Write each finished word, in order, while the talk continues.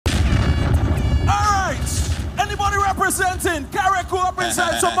representing. Carrico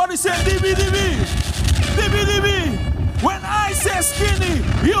represents. Somebody say DB. When I say skinny,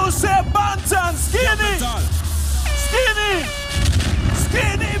 you say Banton.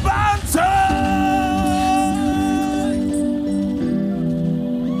 Skinny Banton.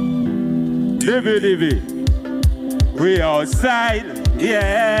 DB. We outside, yeah.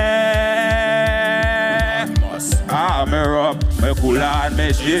 Me rub, me cool and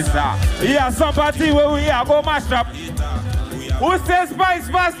me chaser. Yeah, somebody where we are go mash up. Who says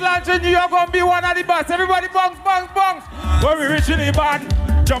SpiceMas launching? You're gonna be one of the best. Everybody bounce. When we reach the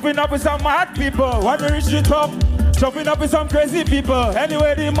band, jumping up with some mad people. When we reach the top, jumping up with some crazy people.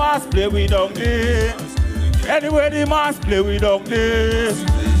 Anyway the mass play, we don't this.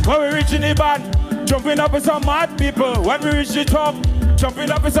 When we reach the band, jumping up with some mad people. When we reach the top,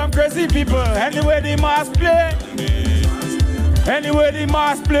 jumping up with some crazy people. Anyway the mass play.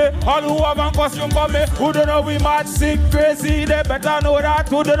 All who have a costume for me, who don't know we mad, sick, crazy, they better know that.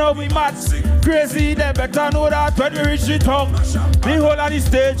 Who don't know we mad, sick, crazy, they better know that. When we reach the top, the whole of the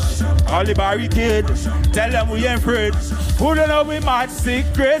stage, all the barricade, tell them we ain't afraid. Who don't know we mad, sick,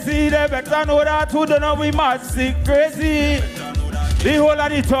 crazy, they better know that. Who don't know we mad, sick, crazy, the whole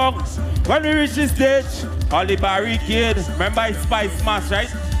of the tongue. When we reach the stage, all the barricade, remember it's SpiceMas,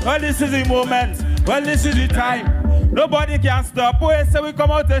 right? Well, this is the moment, well, this is the time. Nobody can stop, we say we come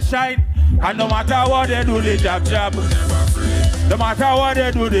out to shine. And no matter what they do, they jab. No matter what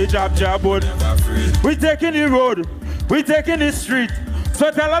they do, they jab. We taking the road, we taking the street.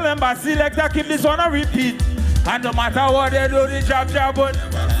 So tell all them by selector, keep this one on repeat. And no matter what they do, they jab.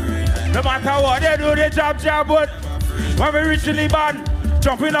 No matter what they do, they jab. When we reach the band,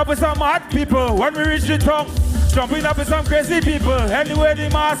 jumping up with some mad people. When we reach the top, jumping up with some crazy people. Anyway the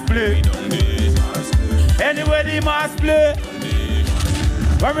mass play.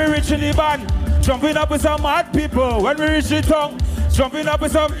 When we reach the band, jumping up with some mad people. When we reach the tongue, jumping up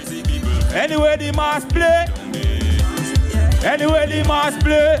with some. Anyway the mass play.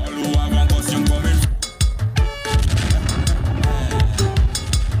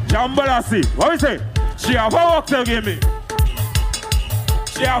 Jambalasi, what we say? She have a work to give me.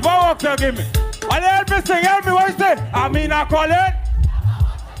 And help me sing, what we say? Amina calling.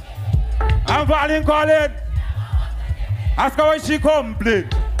 I'm Valin calling. Ask her why she complain.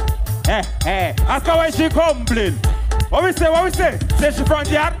 Ask her why she complain. What we say? Say she front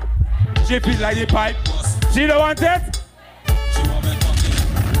yard. She feel like the pipe. She don't want it.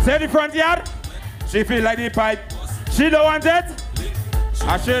 Say the front yard. She feel like the pipe. She don't want it.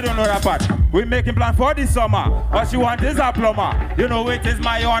 I sure don't know that part. We making plan for this summer. What she want is a plumber. You know it is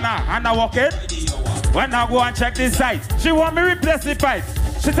my honor. And I walk it. When I go and check this site, she want me replace the pipe.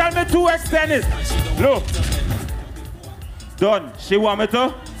 She tell me to extend it. Look. Done. She want me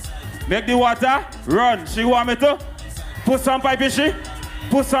to make the water run. She want me to put some pipe in she.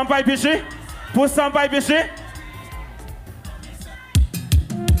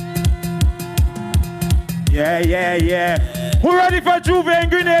 Yeah. Who ready for Juve and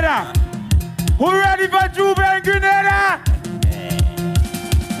Grenada?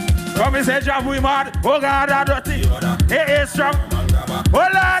 Come and say job we mad. Oh God, I dirty. Hey, strong.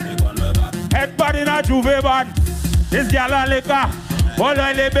 Hold on. Head bad in a Juve band. This girl and liquor. Hold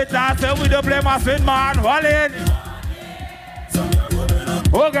on, a bit and say we don't play my sin, man. Hold in.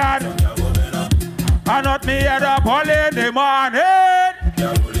 Oh God. And not me head up. Hold in the man. Head.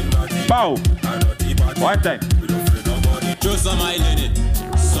 Bow. One time. Throw some oil in it.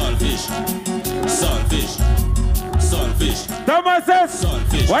 Saltfish. Thomas says,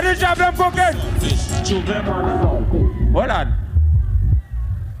 Saltfish. what is job them cooking? Hold on.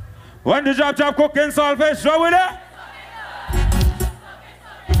 When the job cooking saltfish, show with it?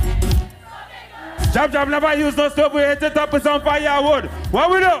 Job never use no stove, we hit it up with some firewood. What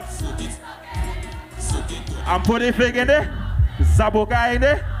we do? And put the fig in there, zaboka in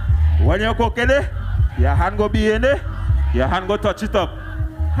there. When you're cooking it, your hand go be in there, your hand go touch it up.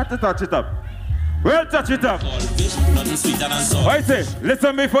 Have to touch it up. We'll touch it up. Wait, say,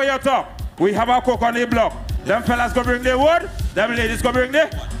 listen before you talk. We have a cook on the block. Them fellas go bring the wood, them ladies go bring the.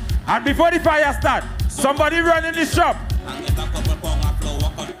 And before the fire start, somebody run in the shop.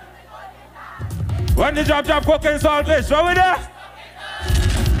 When the job cooking saltfish, what we do?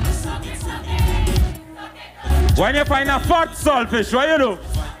 When you find a fat saltfish, what you do?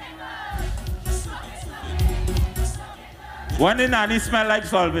 When the nanny smell like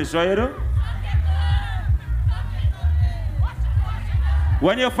saltfish, what you do?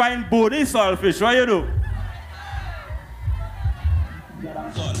 When you find bony saltfish, what you do?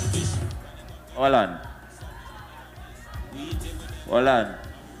 Hold on.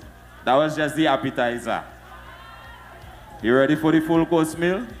 That was just the appetizer. You ready for the full course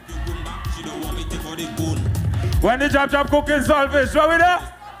meal? When the job cooking saltfish, what we do?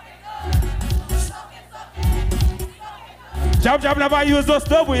 Job never use those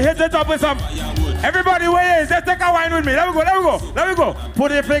stuff. We hit it up with some. Everybody where is? Let's take a wine with me. Let me go.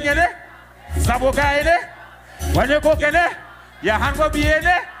 Put the thing in there. Tabanka in there. When you cook in there, your hand will be in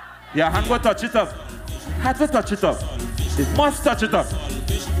there. Your hand will touch it up. Have to touch it up. It must touch it up.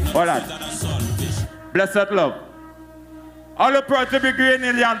 All right. Blessed love. All the proud to be green,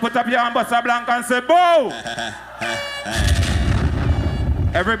 Ilian. Put up your hand, Tabanka, and say, "Bow."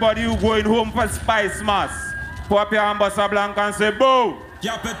 Everybody who going home for SpiceMas, put up your hand, Tabanka, and say, "Bow."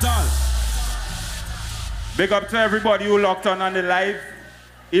 Capital. Big up to everybody who locked on the live.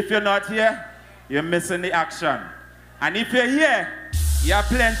 If you're not here, you're missing the action. And if you're here, you have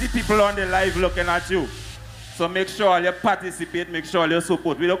plenty people on the live looking at you. So make sure you participate, make sure you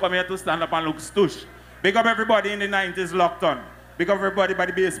support. We don't come here to stand up and look stoosh. Big up everybody in the 90s locked on. Big up everybody by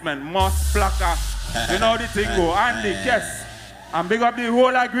the basement. Moss, Plaka, you know the thing go. Andy, yes. And big up the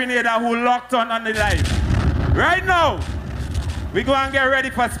whole of Grenada who locked on the live. Right now, we go and get ready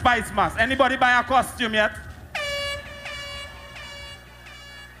for SpiceMas. Anybody buy a costume yet?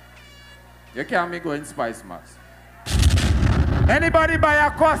 You can't be going SpiceMas. Anybody buy a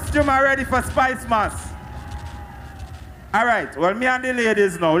costume already for SpiceMas? All right, well, me and the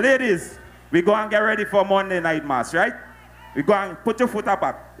ladies now. Ladies, we go and get ready for Monday night mass, right? We go and put your foot up.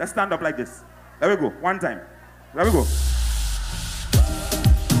 Let's stand up like this. There we go, one time. There we go.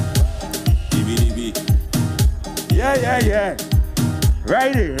 Yeah.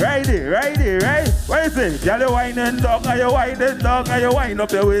 Right. What is it? Y'all you whining dog, and you whining dog, and you wind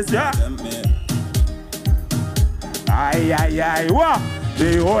up your waist, yeah? Aye, what?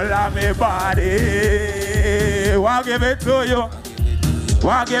 The whole of me body. Want give it to you.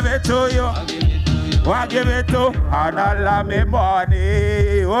 Want give it to you. Want give it to. And all of me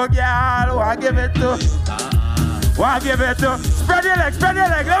body. Oh, girl, want give it to. Want give it to. Spread your legs. Let me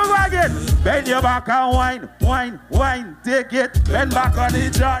go again. Bend your back and wine. Take it. Bend back on the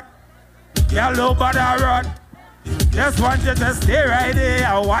joint. Girl, nobody run. Just want you to stay right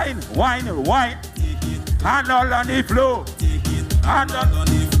there. Wine. Hand all on the floor. Hand on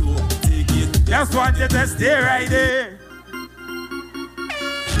the floor. Just want you to stay right there.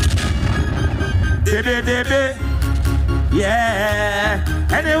 Dibby. Yeah.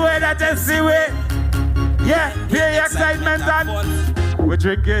 Anyway that you see it. Yeah. Feel your excitement and we're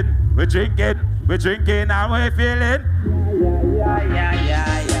drinking and we're feeling.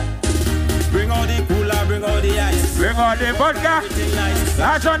 Yeah. Bring all the cooler, bring all the ice. Bring all the vodka.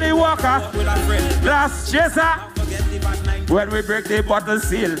 That's on the walker. Glass chaser. When we break the bottle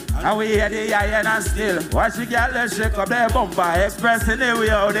seal and we hear the iron and steel. Watch the girl shake up their bumper, expressing the way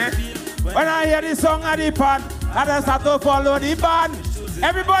out there. When I hear the song of the pan, I just have to follow the band.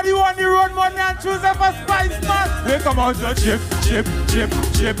 Everybody want the road money and choose them for SpiceMas. We come out to chip.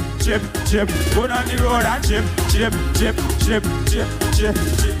 Put on the road and chip.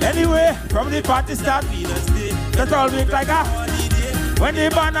 Anyway, from the party start, that's all week like a. When the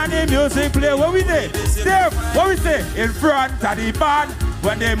band and the music play, what we do? Step, what we say? In front of the band,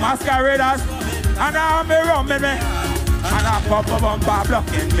 when they masqueraders, and I'm around me, and I pop a bumper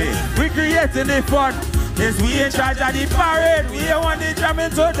blocking me. We creating the fun. Yes, we in charge of the parade. We don't want the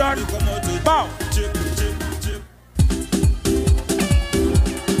jamming so done. Bow.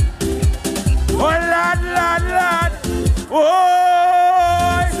 Oh, lad.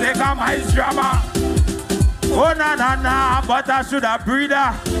 Oh, take a nice drama. Oh, na, but I should have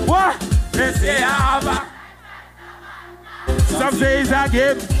breather. What? They say I have a. Some say it's a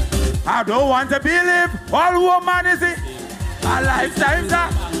game. I don't want to believe. All woman is it. A lifetime, sir.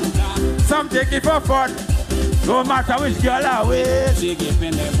 Some take it for fun. No matter which girl I with.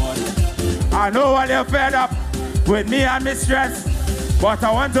 I know what you're fed up with me and me stress. But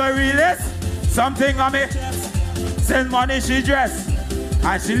I want to release something on me. Since money she dress.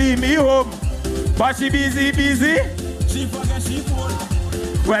 And she leave me home. But she busy. She forget she full.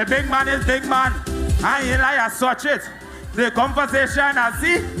 Well, big man is big man. I ain't like I such it. The conversation I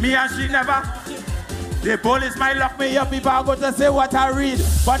see, me and she never. The police might lock me up if I go to say what I read.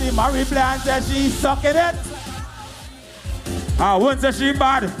 But the Mary Blair says she's sucking it. I won't say she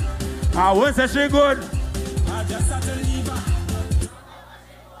bad. I won't say she good. I just have to leave her.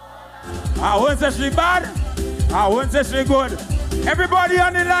 I won't say she bad. I won't say she good. Everybody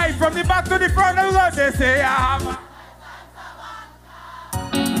on the line, from the back to the front, they say I have a.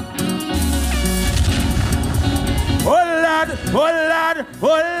 Oh lad,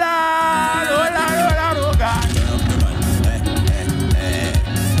 oh God.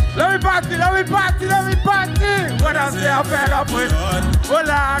 Let me party Let me party. What I say I'm fed up with. Oh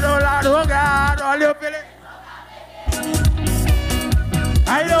Lord, oh God, all you feeling.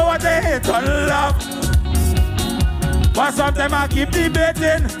 I know what they hate on love, but sometimes I keep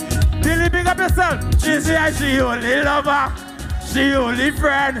debating. Really big up yourself. She say she only lover, she only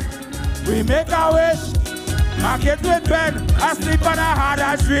friend. We make a wish, I get with pen. I sleep and I had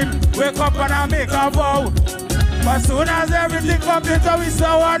a dream. Wake up and I make a vow. But soon as everything comes into we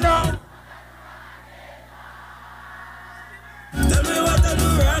sour now. Tell me what I do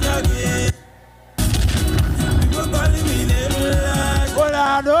wrong again. People calling me name Lord.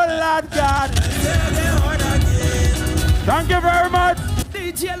 Oh Lord God. Thank you very much.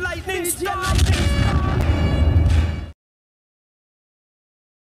 DJ Lightning Star.